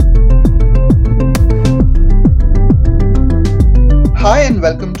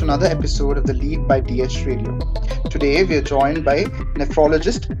and welcome to another episode of the Lead by DH Radio. Today we are joined by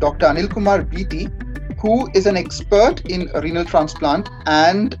nephrologist Dr. Anil Kumar BT, who is an expert in renal transplant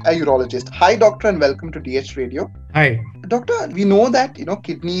and a urologist. Hi, doctor, and welcome to DH Radio. Hi. Doctor, we know that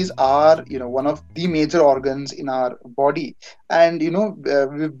kidneys are one of the major organs in our body, and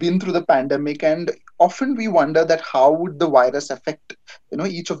we've been through the pandemic, and often we wonder that how would the virus affect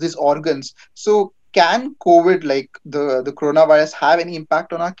each of these organs. So can COVID, like the coronavirus, have any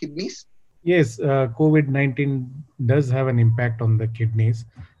impact on our kidneys? Yes, COVID-19 does have an impact on the kidneys.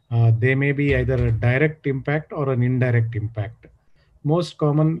 They may be either a direct impact or an indirect impact. Most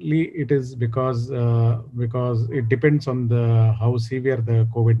commonly, it is because it depends on the how severe the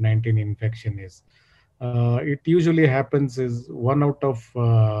COVID-19 infection is. It usually happens is one out of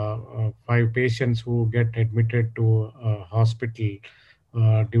five patients who get admitted to a hospital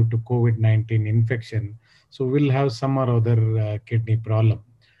due to COVID-19 infection. So will have some or other kidney problem.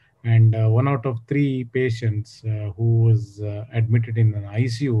 And one out of three patients who was admitted in an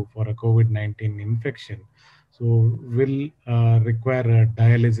ICU for a COVID-19 infection, so will require a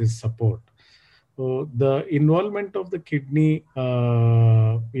dialysis support. So the involvement of the kidney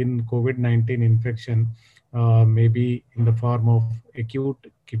in COVID-19 infection may be in the form of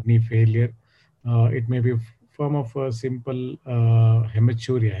acute kidney failure. It may be form of a simple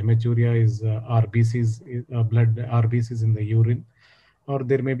hematuria. Hematuria is RBCs, blood RBCs in the urine, or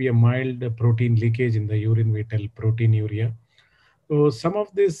there may be a mild protein leakage in the urine, we tell proteinuria. So some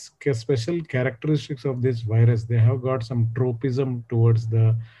of these special characteristics of this virus, they have got some tropism towards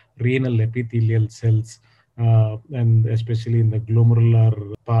the renal epithelial cells, and especially in the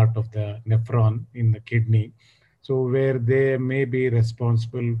glomerular part of the nephron in the kidney. So where they may be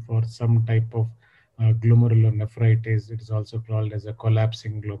responsible for some type of glomerulonephritis. It is also called as a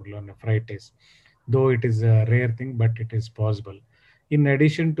collapsing glomerulonephritis, though it is a rare thing, but it is possible. In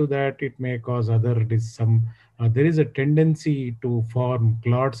addition to that, it may cause other some. There is a tendency to form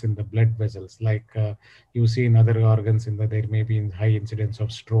clots in the blood vessels, like you see in other organs. In the there may be high incidence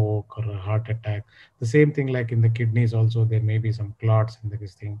of stroke or a heart attack. The same thing, like in the kidneys, also there may be some clots in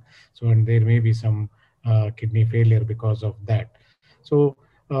this thing. So and there may be some kidney failure because of that. So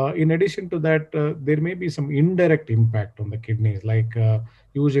in addition to that, there may be some indirect impact on the kidneys, like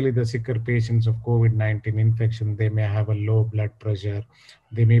usually the sicker patients of COVID-19 infection, they may have a low blood pressure,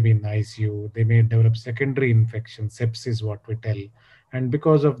 they may be in ICU, they may develop secondary infection, sepsis, what we tell. And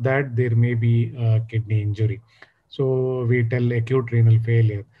because of that, there may be kidney injury. So we tell acute renal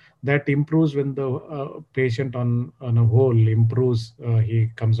failure. That improves when the patient on a whole improves. He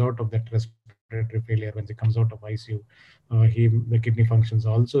comes out of that respiratory failure. When he comes out of ICU, the kidney functions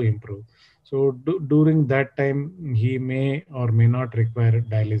also improve. So during that time, he may or may not require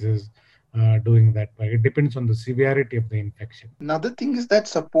dialysis doing that. But it depends on the severity of the infection. Another thing is that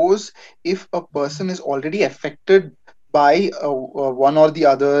suppose if a person is already affected by one or the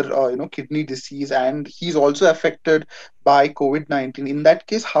other kidney disease, and he's also affected by COVID-19, in that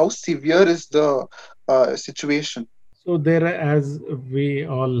case, how severe is the situation? So there, as we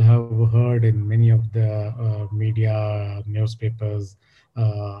all have heard in many of the media, newspapers,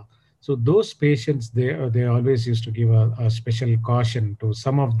 uh, so those patients, they always used to give a special caution to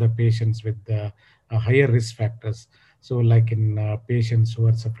some of the patients with the higher risk factors. So like in patients who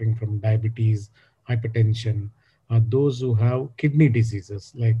are suffering from diabetes, hypertension, those who have kidney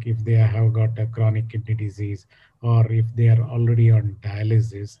diseases, like if they have got a chronic kidney disease, or if they are already on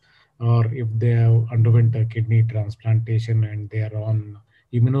dialysis, or if they have underwent a kidney transplantation and they are on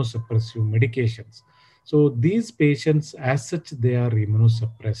immunosuppressive medications. So these patients, as such, they are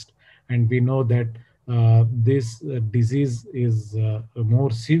immunosuppressed, and we know that this disease is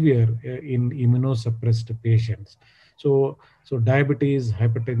more severe in immunosuppressed patients. So diabetes,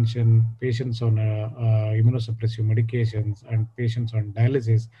 hypertension, patients on immunosuppressive medications, and patients on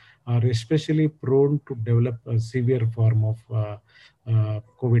dialysis are especially prone to develop a severe form of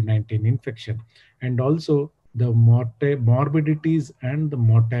COVID-19 infection. And also the morbidities and the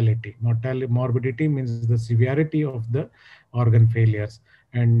mortality. Morbidity means the severity of the organ failures,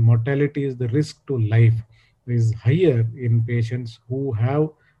 and mortality is the risk to life is higher in patients who have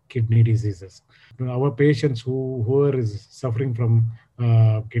kidney diseases. Our patients who is suffering from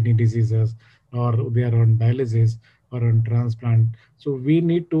kidney diseases, or they are on dialysis or on transplant, so we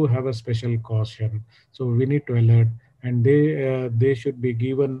need to have a special caution. So we need to alert, and they should be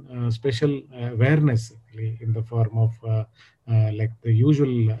given special awareness in the form of like the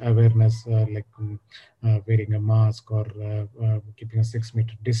usual awareness, like wearing a mask, or keeping a 6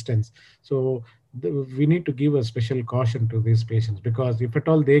 meter distance. So we need to give a special caution to these patients, because if at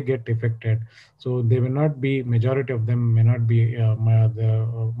all they get affected, so they will not be, majority of them may not be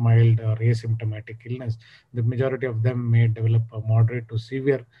the mild or asymptomatic illness. The majority of them may develop a moderate to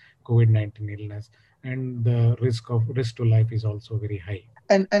severe COVID-19 illness, and the risk to life is also very high.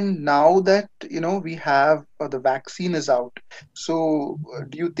 And now that we have the vaccine is out, so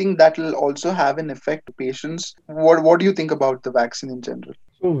do you think that will also have an effect to patients? What do you think about the vaccine in general?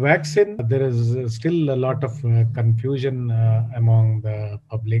 So vaccine, there is still a lot of confusion among the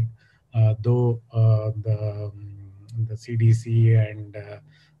public, though the CDC and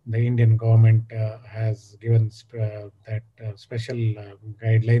the Indian government has given that special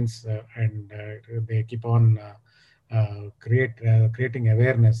guidelines, and they keep on creating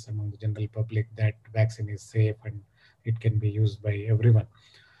awareness among the general public that vaccine is safe and it can be used by everyone.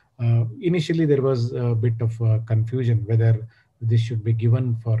 Initially, there was a bit of confusion whether this should be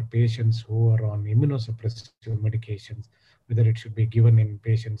given for patients who are on immunosuppressive medications, whether it should be given in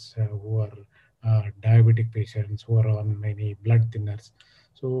patients who are diabetic patients, who are on many blood thinners.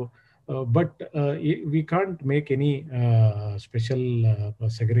 So, but we can't make any special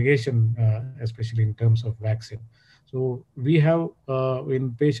segregation, especially in terms of vaccine. So we have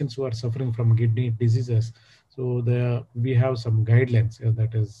in patients who are suffering from kidney diseases, so we have some guidelines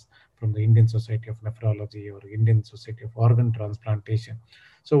that is from the Indian Society of Nephrology or Indian Society of Organ Transplantation.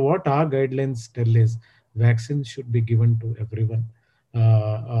 So what our guidelines tell is vaccines should be given to everyone,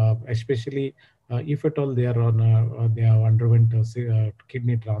 especially if at all they are on they have underwent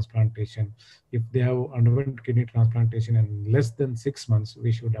kidney transplantation. If they have underwent kidney transplantation in less than 6 months,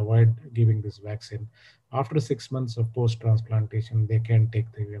 we should avoid giving this vaccine. After 6 months of post transplantation, they can take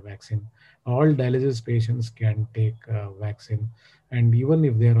the vaccine. All dialysis patients can take vaccine, and even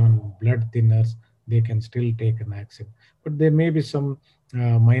if they are on blood thinners, they can still take an vaccine. But there may be some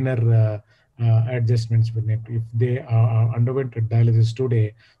minor adjustments with it. If they underwent a dialysis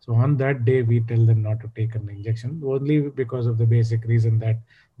today, so on that day we tell them not to take an injection, only because of the basic reason that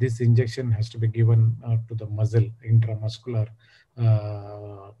this injection has to be given to the muscle, intramuscular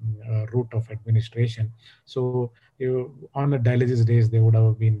route of administration. So on the dialysis days, they would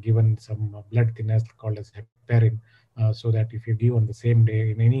have been given some blood thinners called as heparin, so that if you give on the same day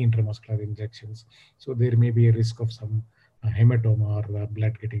in any intramuscular injections, so there may be a risk of some hematoma or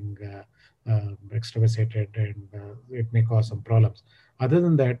blood getting extravasated, and it may cause some problems. Other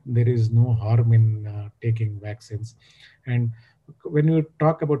than that, there is no harm in taking vaccines. And when you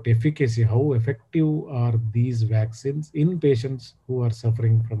talk about efficacy, how effective are these vaccines in patients who are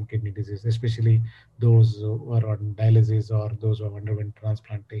suffering from kidney disease, especially those who are on dialysis or those who have underwent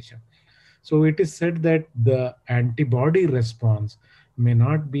transplantation? So it is said that the antibody response may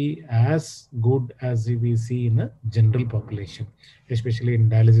not be as good as we see in a general population, especially in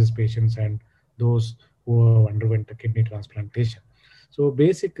dialysis patients and those who have underwent a kidney transplantation. So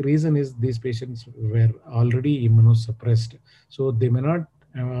basic reason is these patients were already immunosuppressed, so they may not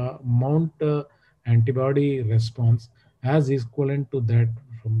mount antibody response as equivalent to that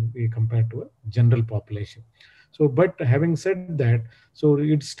from compared to a general population. So but having said that, so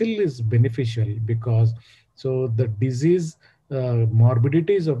it still is beneficial, because so the disease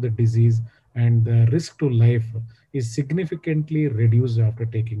morbidities of the disease and the risk to life is significantly reduced after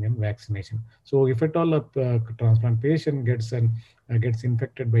taking a vaccination. So if at all a transplant patient gets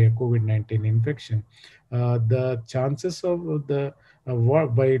infected by a COVID-19 infection, the chances of the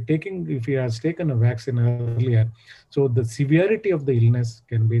by taking, if he has taken a vaccine earlier, so the severity of the illness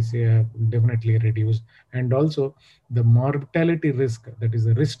can be definitely reduced, and also the mortality risk, that is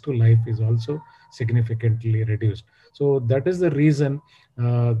the risk to life, is also significantly reduced. So that is the reason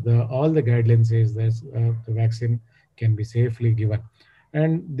all the guidelines says that the vaccine can be safely given.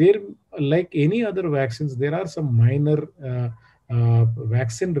 And there, like any other vaccines, there are some minor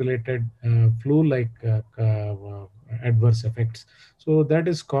vaccine related flu-like adverse effects. So that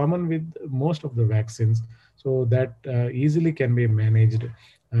is common with most of the vaccines. So that easily can be managed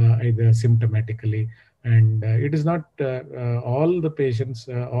either symptomatically, and it is not all the patients,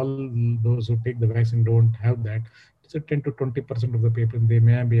 all those who take the vaccine don't have that. It's a 10 to 20% of the people, they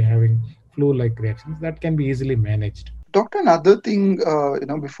may be having flu-like reactions that can be easily managed. Doctor, another thing,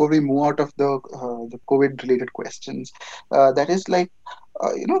 before we move out of the COVID related questions, that is like,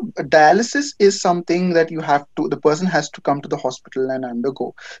 dialysis is something that the person has to come to the hospital and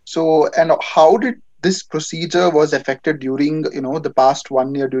undergo. So, and how did this procedure was affected during, the past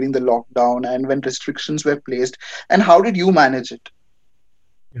 1 year during the lockdown and when restrictions were placed, and how did you manage it?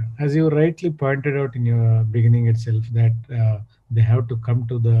 Yeah. As you rightly pointed out in your beginning itself, that they have to come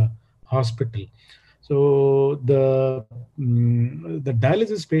to the hospital. So the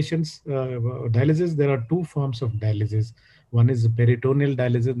dialysis patients, dialysis, there are two forms of dialysis. One is peritoneal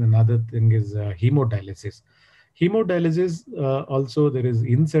dialysis, and another thing is hemodialysis. Hemodialysis, also there is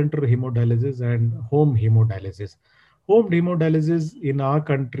in-center hemodialysis and home hemodialysis. Home hemodialysis in our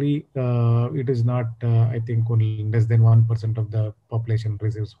country, it is not, I think, only less than 1% of the population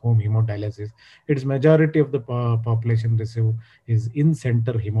receives home hemodialysis. It is majority of the population receive is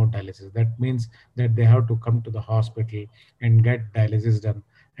in-center hemodialysis. That means that they have to come to the hospital and get dialysis done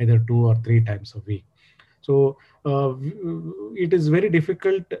either 2 or 3 times a week. So it is very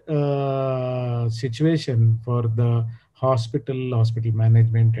difficult situation for the hospital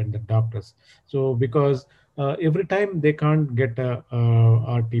management and the doctors. So because every time they can't get a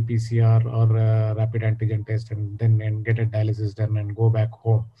RT-PCR or a rapid antigen test and then and get a dialysis done and go back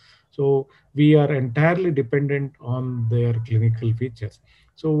home. So we are entirely dependent on their clinical features.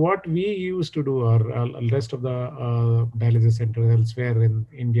 So what we used to do, or rest of the dialysis centers elsewhere in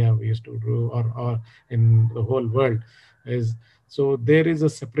India we used to do, or in the whole world, is so there is a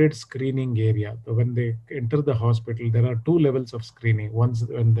separate screening area. So when they enter the hospital, there are two levels of screening. Once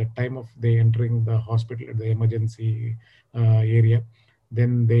when the time of they entering the hospital at the emergency area,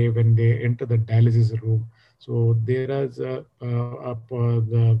 then they when they enter the dialysis room, so there is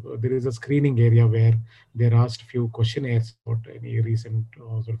a screening area where they're asked few questionnaires about any recent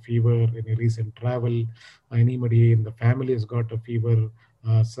fever, any recent travel, anybody in the family has got a fever,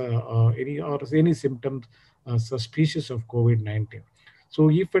 any symptoms suspicious of COVID-19. So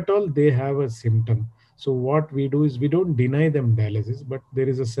if at all they have a symptom, so what we do is we don't deny them dialysis, but there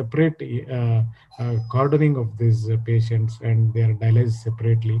is a separate cordoning of these patients, and they are dialyzed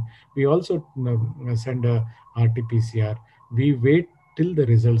separately. We also send a RT-PCR. We wait till the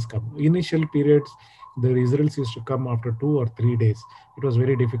results come. Initial periods, the results used to come after 2 or 3 days. It was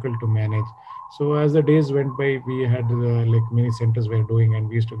very difficult to manage. So as the days went by, we had like many centers were doing, and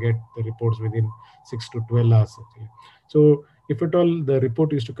we used to get the reports within 6 to 12 hours. Actually. So if at all the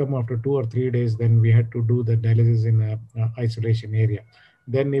report used to come after 2 or 3 days, then we had to do the dialysis in a isolation area.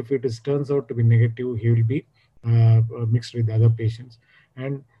 Then if it is turns out to be negative, he will be mixed with other patients.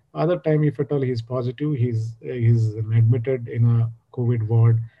 And other time, if at all he is positive, he's admitted in a COVID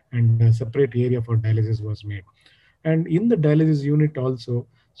ward, and a separate area for dialysis was made. And in the dialysis unit also,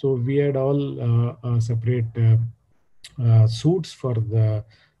 so we had all separate suits for the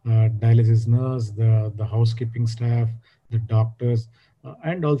dialysis nurse, the housekeeping staff, the doctors,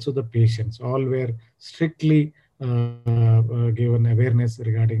 and also the patients. All were strictly given awareness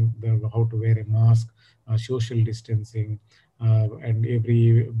regarding how to wear a mask, social distancing, and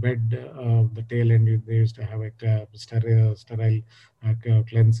every bed, the tail end, they used to have a sterile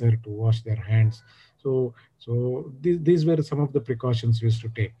cleanser to wash their hands. So these were some of the precautions we used to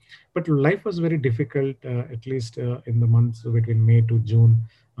take. But life was very difficult, at least in the months between May to June,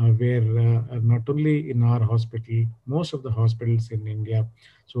 where not only in our hospital, most of the hospitals in India,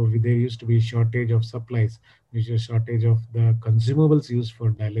 so there used to be shortage of supplies, which is shortage of the consumables used for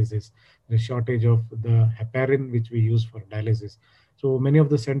dialysis, the shortage of the heparin which we use for dialysis. So many of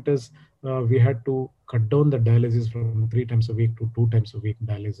the centers, we had to cut down the dialysis from 3 times a week to 2 times a week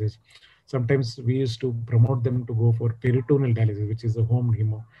dialysis. Sometimes we used to promote them to go for peritoneal dialysis, which is a home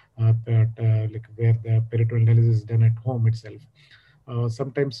hemo, like where the peritoneal dialysis is done at home itself.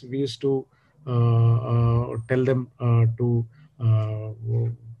 Sometimes we used to tell them to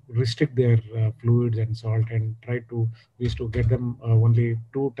restrict their fluids and salt, and try to we used to get them only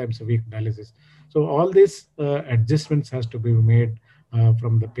 2 times a week dialysis. So all these adjustments has to be made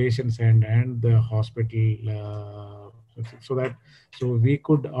from the patient's end and the hospital, so that so we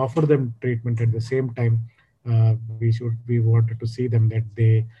could offer them treatment at the same time. We wanted to see them that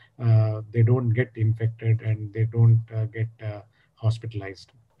they don't get infected and they don't get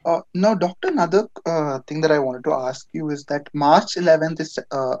hospitalized. Now, Doctor, another thing that I wanted to ask you is that March 11th is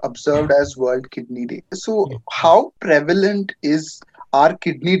observed as World Kidney Day. So, Yeah. how prevalent is our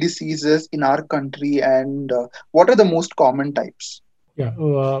kidney diseases in our country, and what are the most common types? Yeah,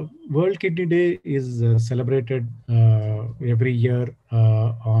 World Kidney Day is celebrated every year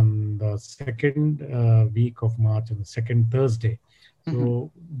on the second week of March, on the second Thursday. Mhm.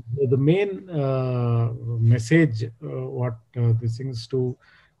 So the main message, what this thing is to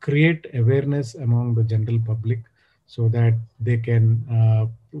create awareness among the general public, so that they can,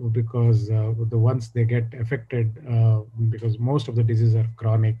 because the once they get affected, because most of the diseases are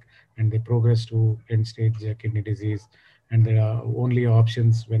chronic and they progress to end stage kidney disease, and the only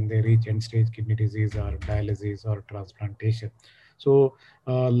options when they reach end stage kidney disease are dialysis or transplantation. So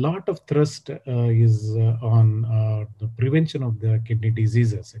a lot of thrust is on the prevention of the kidney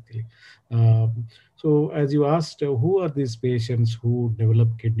diseases actually. So as you asked, who are these patients who develop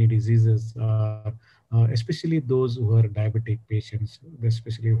kidney diseases? Are especially those who are diabetic patients,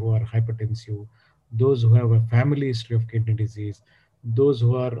 especially who are hypertensive, those who have a family history of kidney disease, those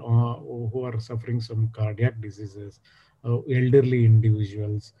who are suffering some cardiac diseases, elderly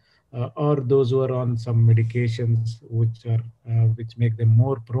individuals, or those who are on some medications which make them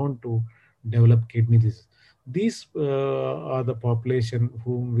more prone to develop kidney disease. These are the population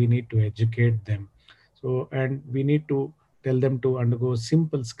whom we need to educate them. So, and we need to tell them to undergo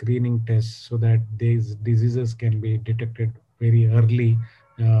simple screening tests so that these diseases can be detected very early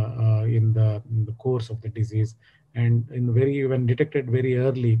in the course of the disease. And in very when detected very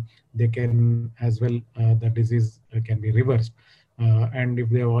early, they can as well the disease can be reversed. And if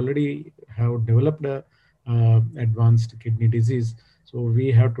they already have developed a advanced kidney disease, so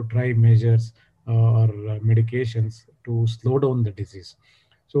we have to try measures or medications to slow down the disease.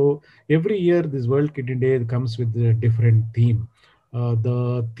 So every year, this World Kidney Day comes with a different theme.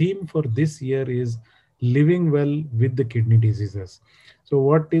 The theme for this year is living well with the kidney diseases. So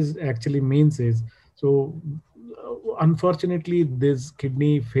what is actually means is, so unfortunately this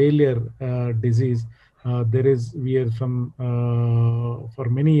kidney failure disease, there is we are from for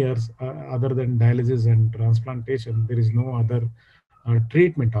many years, other than dialysis and transplantation, there is no other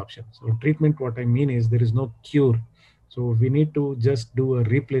treatment option. So treatment, what I mean is there is no cure. So we need to just do a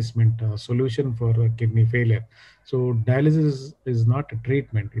replacement solution for kidney failure. So dialysis is not a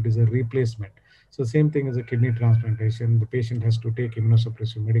treatment; it is a replacement. So same thing as a kidney transplantation. The patient has to take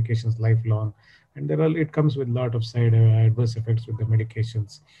immunosuppressive medications lifelong, and there are it comes with a lot of side adverse effects with the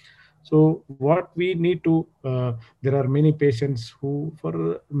medications. So what we need to there are many patients who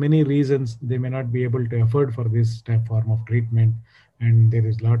for many reasons they may not be able to afford for this type form of treatment, and there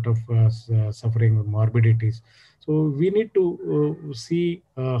is a lot of suffering morbidities. So we need to see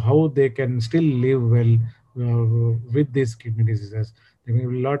how they can still live well with these kidney diseases. There may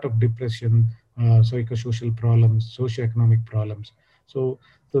be a lot of depression, psychosocial problems, socioeconomic problems. So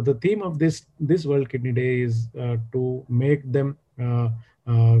the theme of this World Kidney Day is to make them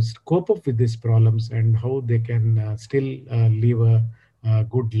cope up with these problems and how they can still live a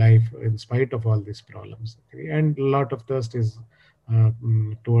good life in spite of all these problems. Okay? And a lot of thirst is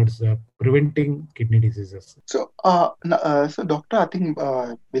towards preventing kidney diseases. So, doctor, I think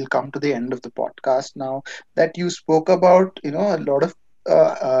we'll come to the end of the podcast now. That you spoke about, a lot of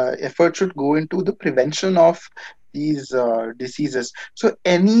effort should go into the prevention of these diseases. So,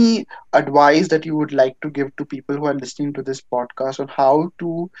 any advice that you would like to give to people who are listening to this podcast on how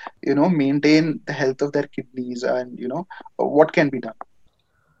to, maintain the health of their kidneys, and what can be done?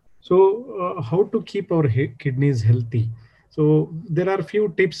 So, how to keep our kidneys healthy? So, there are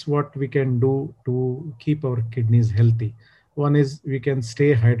few tips what we can do to keep our kidneys healthy. One is we can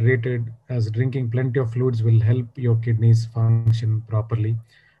stay hydrated, as drinking plenty of fluids will help your kidneys function properly.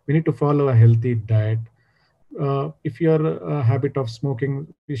 We need to follow a healthy diet. If you're a habit of smoking,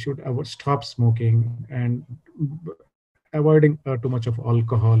 we should stop smoking and avoiding too much of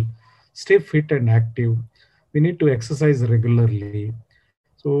alcohol. Stay fit and active. We need to exercise regularly.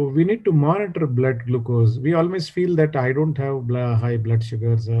 So we need to monitor blood glucose. We always feel that I don't have high blood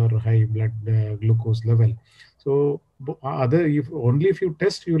sugars or high blood glucose level. So other if only if you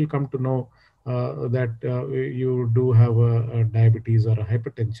test you will come to know that you do have a diabetes or a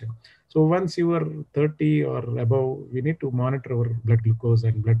hypertension. So once you are 30 or above, we need to monitor our blood glucose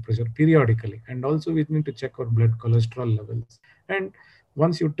and blood pressure periodically, and also we need to check our blood cholesterol levels. And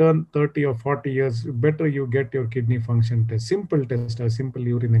once you turn 30 or 40 years, better you get your kidney function test, simple test, a simple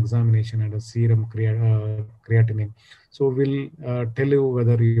urine examination and a serum creatinine. So we'll tell you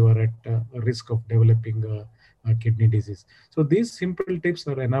whether you are at a risk of developing a kidney disease. So these simple tips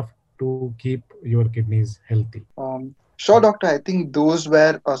are enough to keep your kidneys healthy. Sure, Doctor. I think those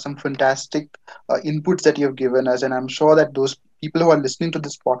were some fantastic inputs that you have given us, and I'm sure that those people who are listening to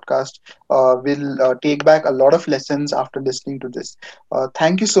this podcast will take back a lot of lessons after listening to this.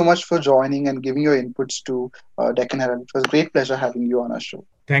 Thank you so much for joining and giving your inputs to Deccan Herald. It was a great pleasure having you on our show.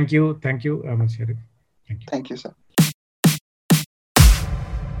 Thank you, Ahmad Sharif. Thank you. Thank you, sir.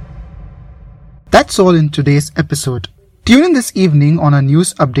 That's all in today's episode. Tune in this evening on our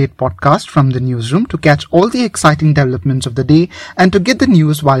news update podcast from the newsroom to catch all the exciting developments of the day and to get the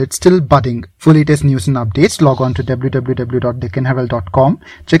news while it's still budding. For latest news and updates, log on to www.deccanherald.com.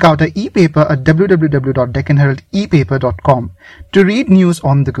 Check out our e-paper at www.deccanheraldepaper.com. To read news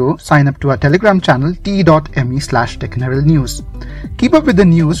on the go, sign up to our Telegram channel t.me/Deccan Herald News. Keep up with the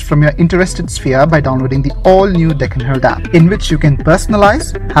news from your interested sphere by downloading the all-new Deccan Herald app, in which you can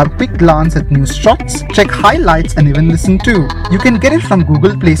personalize, have a quick glance at news shots, check highlights and even listen to. You can get it from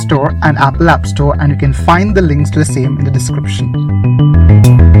Google Play Store and Apple App Store, and you can find the links to the same in the description.